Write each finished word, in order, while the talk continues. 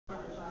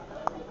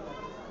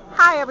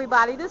Hi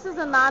everybody, this is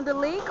Ananda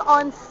Leeke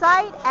on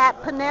site at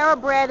Panera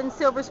Bread in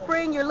Silver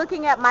Spring. You're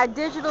looking at my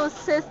digital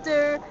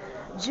sister,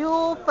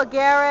 Jewel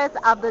Figueras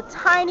of the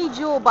Tiny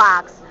Jewel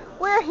Box.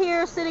 We're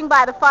here sitting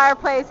by the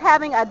fireplace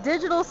having a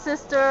digital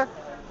sister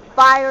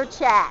fire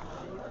chat.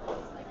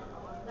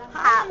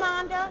 Hi,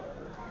 Ananda.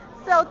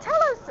 So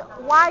tell us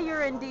why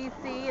you're in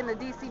D.C., in the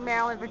D.C.,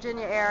 Maryland,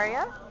 Virginia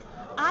area.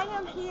 I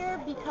am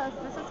here because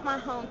this is my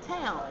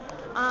hometown.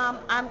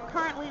 I'm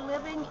currently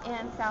living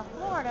in South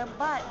Florida,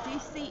 but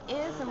DC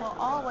is and will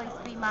always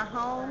be my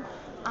home.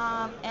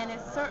 And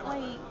it's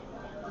certainly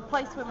the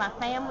place where my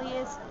family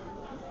is,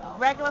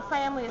 regular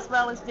family as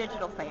well as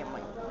digital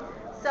family.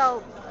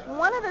 So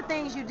one of the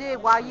things you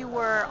did while you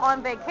were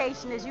on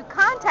vacation is you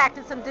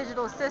contacted some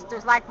digital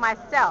sisters like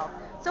myself.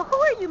 So who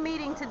are you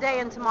meeting today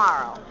and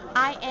tomorrow?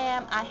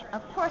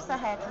 Of course I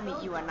had to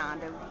meet you,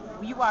 Ananda.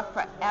 You are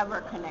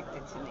forever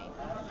connected to me.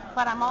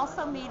 But I'm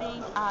also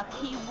meeting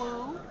Ki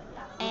Wu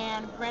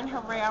and Bryn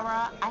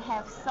Herrera. I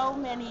have so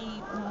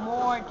many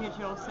more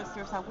digital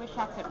sisters. I wish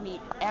I could meet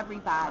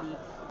everybody.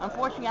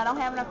 Unfortunately, I don't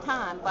have enough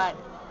time, but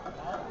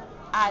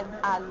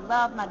I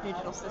love my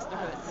digital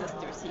sisterhood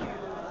sisters here.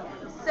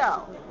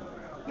 So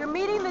you're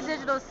meeting the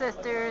digital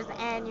sisters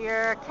and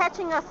you're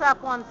catching us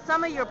up on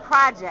some of your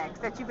projects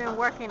that you've been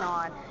working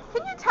on.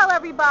 Can you tell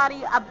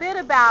everybody a bit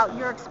about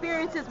your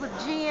experiences with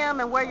GM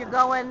and where you're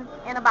going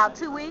in about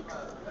 2 weeks?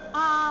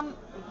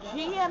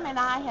 GM and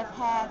I have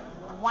had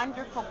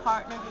wonderful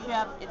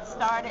partnership. It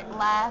started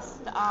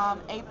last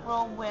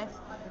April with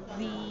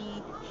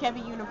the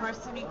Chevy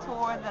University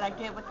tour that I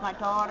did with my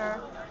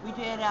daughter. We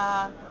did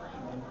a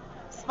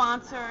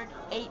sponsored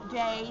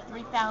 8-day,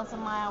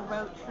 3,000-mile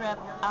road trip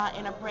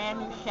in a brand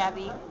new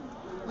Chevy.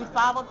 We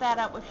followed that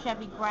up with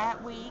Chevy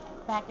Grad Week.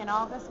 Back in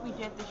August, we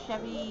did the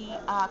Chevy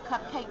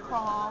Cupcake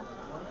Crawl.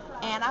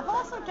 And I've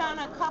also done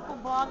a couple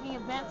blogging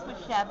events with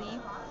Chevy.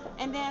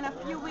 And then a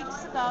few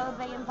weeks ago,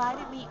 they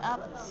invited me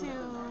up to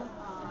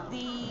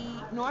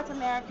the North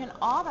American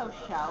Auto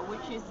Show,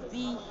 which is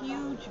the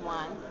huge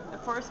one, the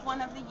first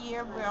one of the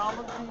year where all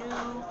of the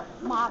new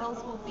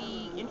models will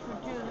be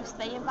introduced.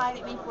 They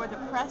invited me for the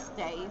press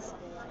days.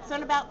 So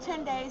in about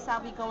 10 days,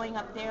 I'll be going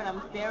up there, and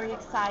I'm very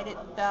excited,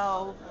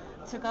 though,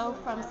 to go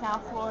from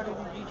South Florida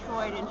to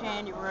Detroit in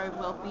January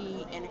will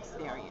be an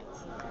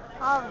experience.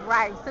 All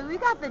right, so we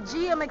got the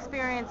GM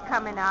experience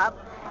coming up,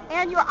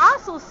 and you're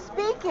also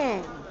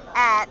speaking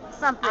at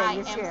something I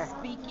this year. am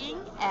speaking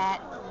at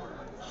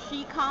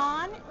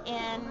SheCon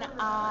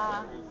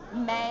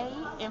in May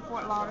in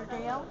Fort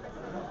Lauderdale.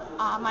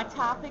 My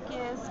topic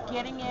is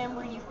getting in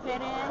where you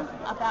fit in,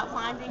 about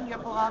finding your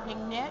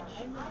blogging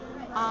niche,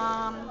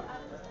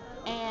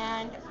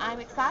 and I'm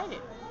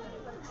excited.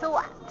 So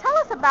tell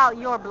us about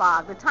your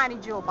blog, the Tiny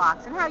Jewel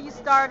Box, and how you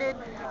started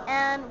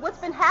and what's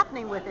been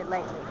happening with it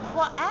lately.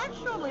 Well,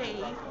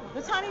 actually,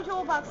 the Tiny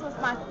Jewel Box was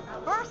my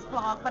first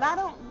blog, but I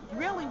don't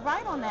really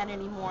write on that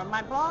anymore.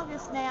 My blog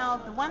is now,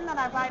 the one that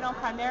I write on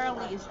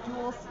primarily is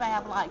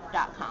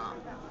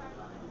jewelsfablife.com.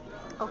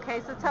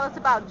 Okay, so tell us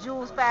about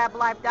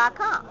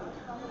jewelsfablife.com.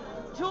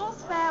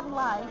 Jules Fab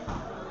Life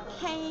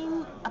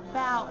came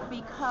about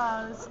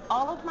because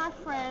all of my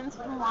friends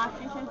from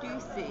Washington,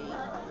 D.C.,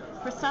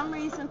 for some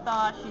reason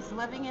thought she's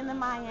living in the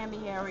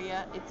Miami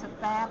area, it's a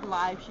fab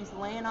life, she's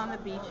laying on the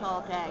beach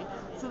all day.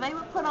 So they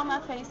would put on my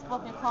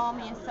Facebook and call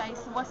me and say,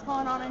 so what's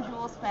going on in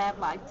Jules Fab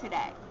Life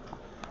today?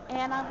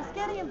 And I was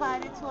getting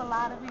invited to a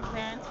lot of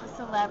events with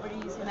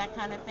celebrities and that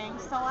kind of thing.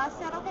 So I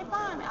said, okay,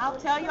 fine, I'll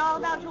tell you all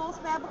about Jules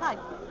Fab Life.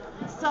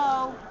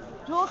 So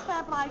Jules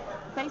Fab Life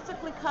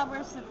basically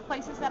covers the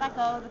places that I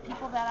go, the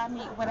people that I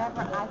meet, whatever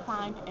I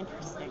find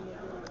interesting.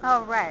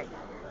 All right.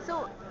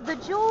 So the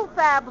Jewel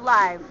Fab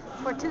Life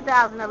for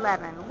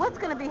 2011, what's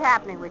going to be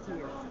happening with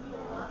you?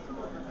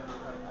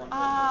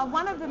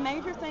 One of the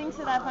major things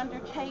that I've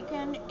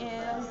undertaken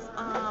is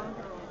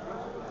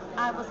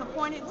I was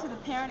appointed to the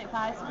Parent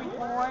Advisory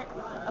Board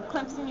of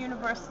Clemson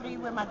University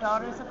where my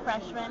daughter is a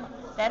freshman.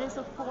 That is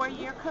a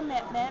 4-year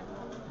commitment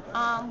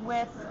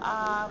with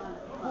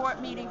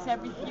board meetings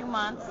every few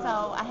months.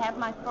 So I have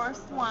my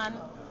first one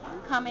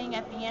coming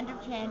at the end of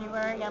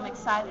January. I'm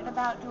excited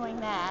about doing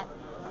that.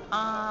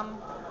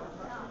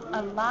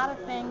 A lot of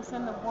things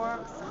in the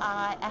works.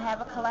 I have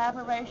a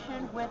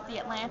collaboration with the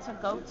Atlanta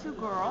Go-To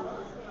Girl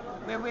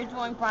where we're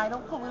doing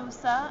Bridal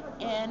Palooza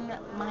in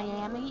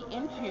Miami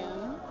in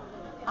June.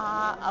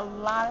 A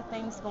lot of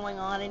things going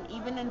on, and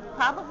even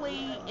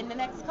probably in the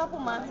next couple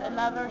months,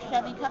 another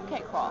Chevy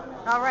Cupcake Crawl.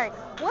 All right.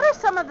 What are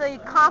some of the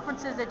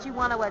conferences that you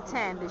want to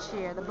attend this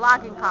year? The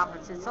blogging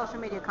conferences, social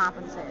media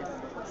conferences?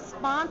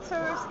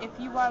 Sponsors, if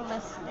you are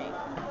listening,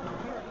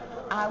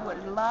 I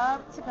would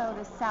love to go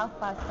to South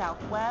by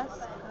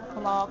Southwest,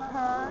 Blog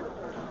Her.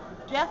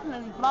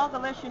 Definitely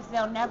Blogalicious,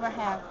 they'll never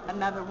have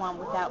another one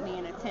without me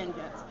in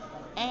attendance.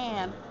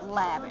 And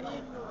Lavish.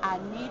 I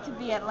need to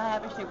be at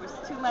Lavish. There was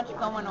too much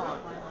going on.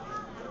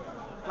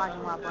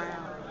 Blogging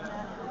Brown.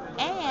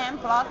 And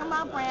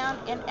Blogging Brown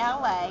in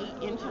LA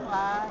in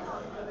July.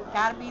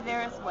 Got to be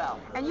there as well.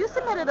 And you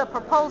submitted a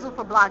proposal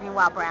for Blogging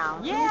While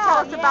Brown. Yeah, Can you tell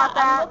us about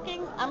that?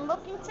 I'm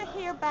looking to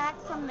hear back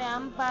from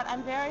them, but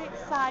I'm very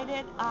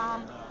excited.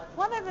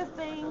 One of the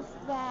things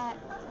that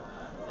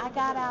I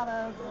got out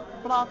of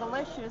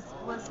Blogalicious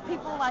was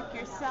people like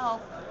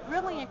yourself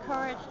really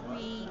encouraged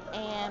me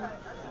and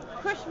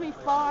pushed me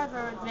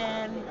farther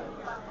than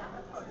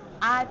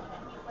I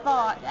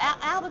thought,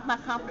 out of my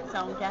comfort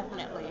zone,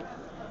 definitely.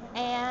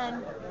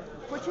 And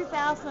for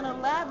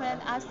 2011,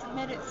 I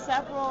submitted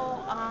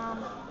several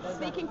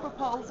speaking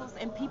proposals,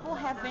 and people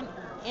have been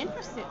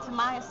interested, to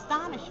my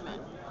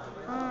astonishment.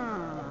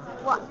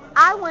 Well,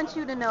 I want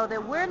you to know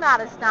that we're not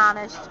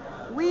astonished.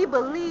 We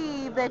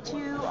believe that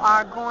you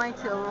are going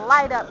to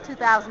light up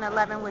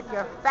 2011 with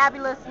your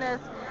fabulousness,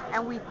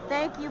 and we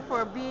thank you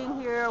for being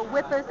here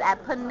with us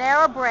at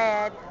Panera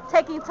Bread,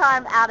 taking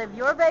time out of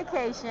your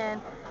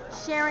vacation,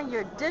 sharing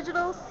your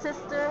digital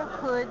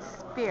sisterhood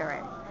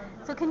spirit.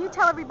 So can you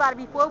tell everybody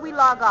before we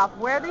log off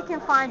where they can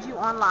find you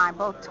online,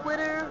 both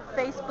Twitter,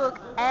 Facebook,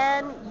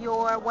 and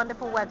your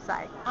wonderful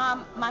website?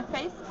 My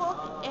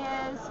Facebook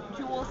is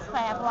Jules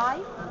Fab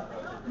Life.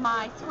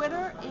 My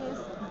Twitter is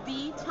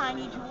The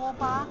Tiny Jewel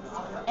Box,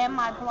 and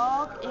my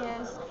blog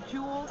is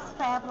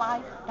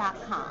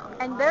julesfablife.com.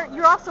 And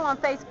you're also on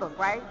Facebook,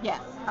 right? Yes,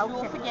 Okay.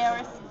 Jewel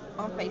Figueras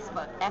on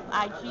Facebook, Figueras.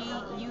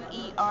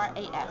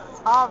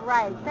 All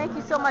right. Thank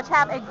you so much.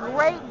 Have a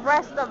great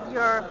rest of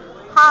your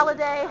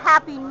holiday.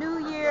 Happy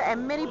New Year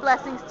and many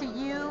blessings to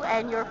you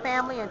and your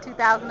family in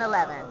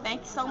 2011.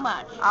 Thanks so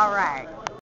much. All right.